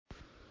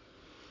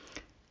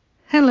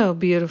Hello,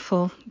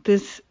 beautiful.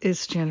 This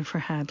is Jennifer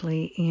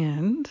Hadley,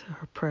 and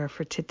our prayer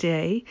for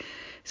today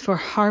is for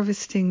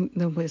harvesting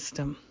the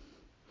wisdom.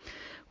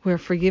 We're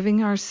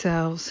forgiving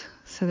ourselves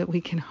so that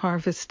we can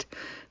harvest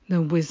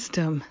the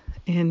wisdom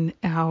in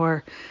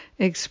our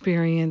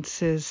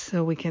experiences,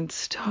 so we can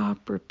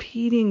stop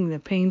repeating the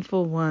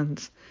painful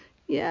ones.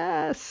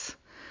 Yes.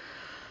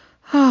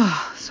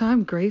 So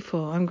I'm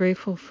grateful. I'm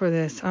grateful for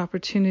this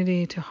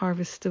opportunity to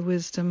harvest the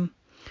wisdom.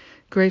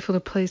 Grateful to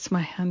place my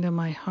hand on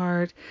my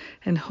heart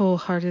and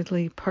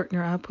wholeheartedly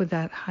partner up with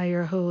that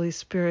higher Holy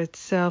Spirit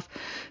self.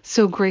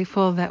 So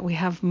grateful that we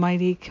have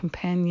mighty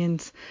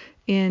companions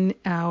in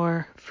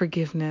our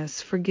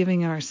forgiveness.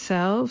 Forgiving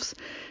ourselves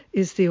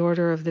is the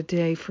order of the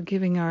day.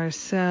 Forgiving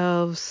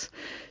ourselves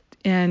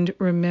and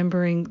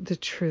remembering the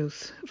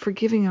truth.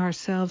 Forgiving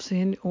ourselves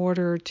in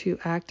order to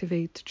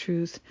activate the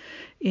truth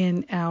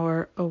in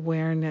our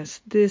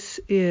awareness.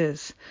 This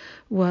is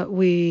what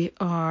we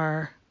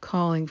are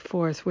calling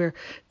forth. We're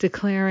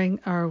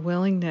declaring our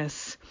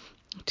willingness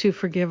to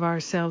forgive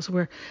ourselves.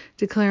 We're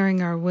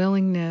declaring our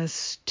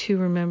willingness to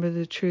remember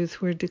the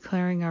truth. We're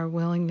declaring our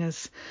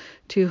willingness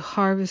to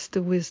harvest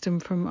the wisdom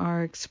from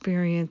our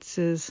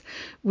experiences.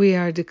 We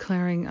are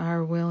declaring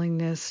our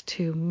willingness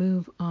to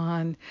move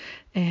on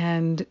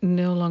and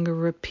no longer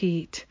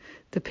repeat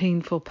the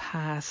painful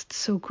past.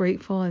 So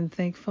grateful and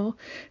thankful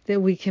that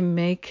we can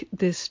make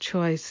this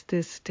choice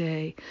this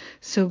day.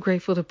 So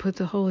grateful to put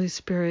the Holy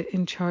Spirit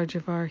in charge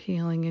of our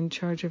healing, in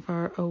charge of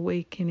our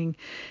awakening,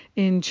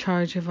 in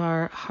charge of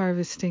our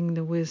harvesting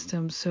the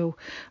wisdom. So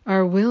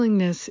our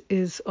willingness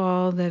is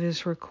all that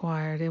is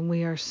required, and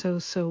we are so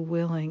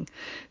willing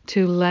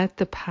to let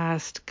the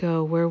past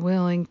go. We're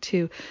willing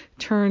to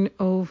turn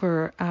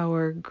over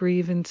our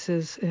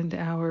grievances and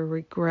our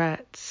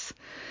regrets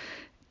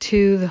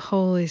to the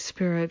Holy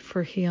Spirit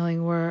for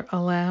healing. We're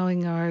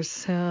allowing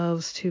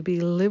ourselves to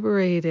be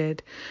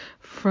liberated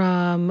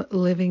from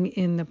living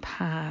in the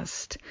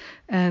past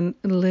and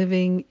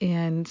living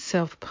in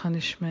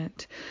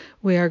self-punishment.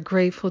 We are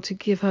grateful to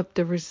give up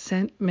the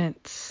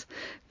resentments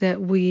that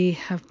we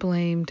have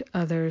blamed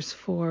others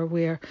for.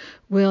 We are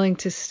willing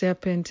to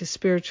step into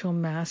spiritual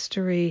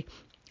mastery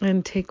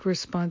and take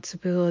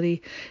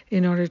responsibility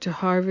in order to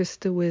harvest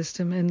the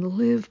wisdom and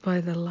live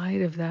by the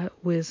light of that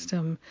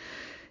wisdom.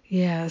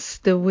 Yes,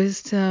 the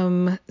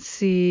wisdom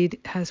seed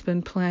has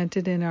been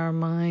planted in our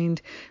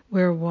mind.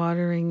 We're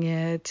watering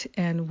it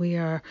and we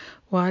are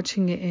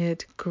watching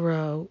it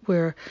grow.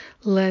 We're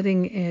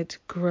letting it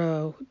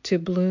grow to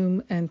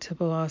bloom and to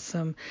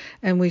blossom.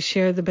 And we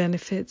share the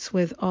benefits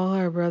with all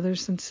our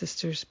brothers and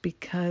sisters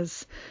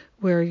because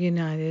we're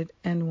united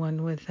and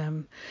one with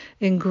them.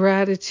 In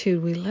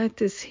gratitude, we let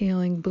this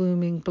healing,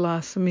 blooming,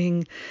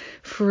 blossoming,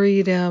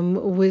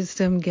 freedom,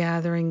 wisdom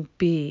gathering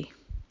be.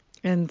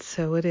 And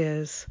so it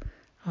is.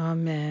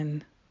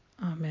 Amen.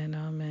 Amen.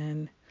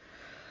 Amen.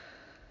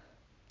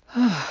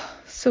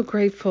 So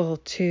grateful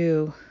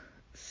to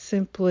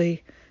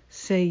simply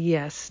say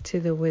yes to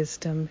the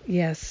wisdom,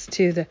 yes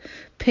to the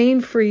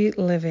pain-free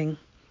living.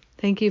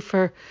 Thank you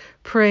for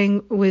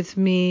praying with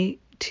me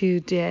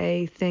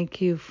today.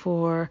 Thank you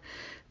for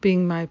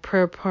being my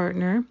prayer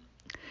partner.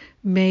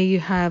 May you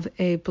have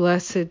a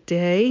blessed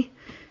day,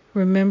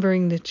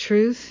 remembering the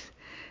truth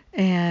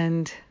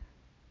and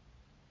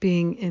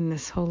being in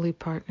this holy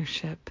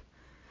partnership.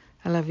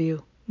 I love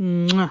you.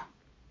 Mwah.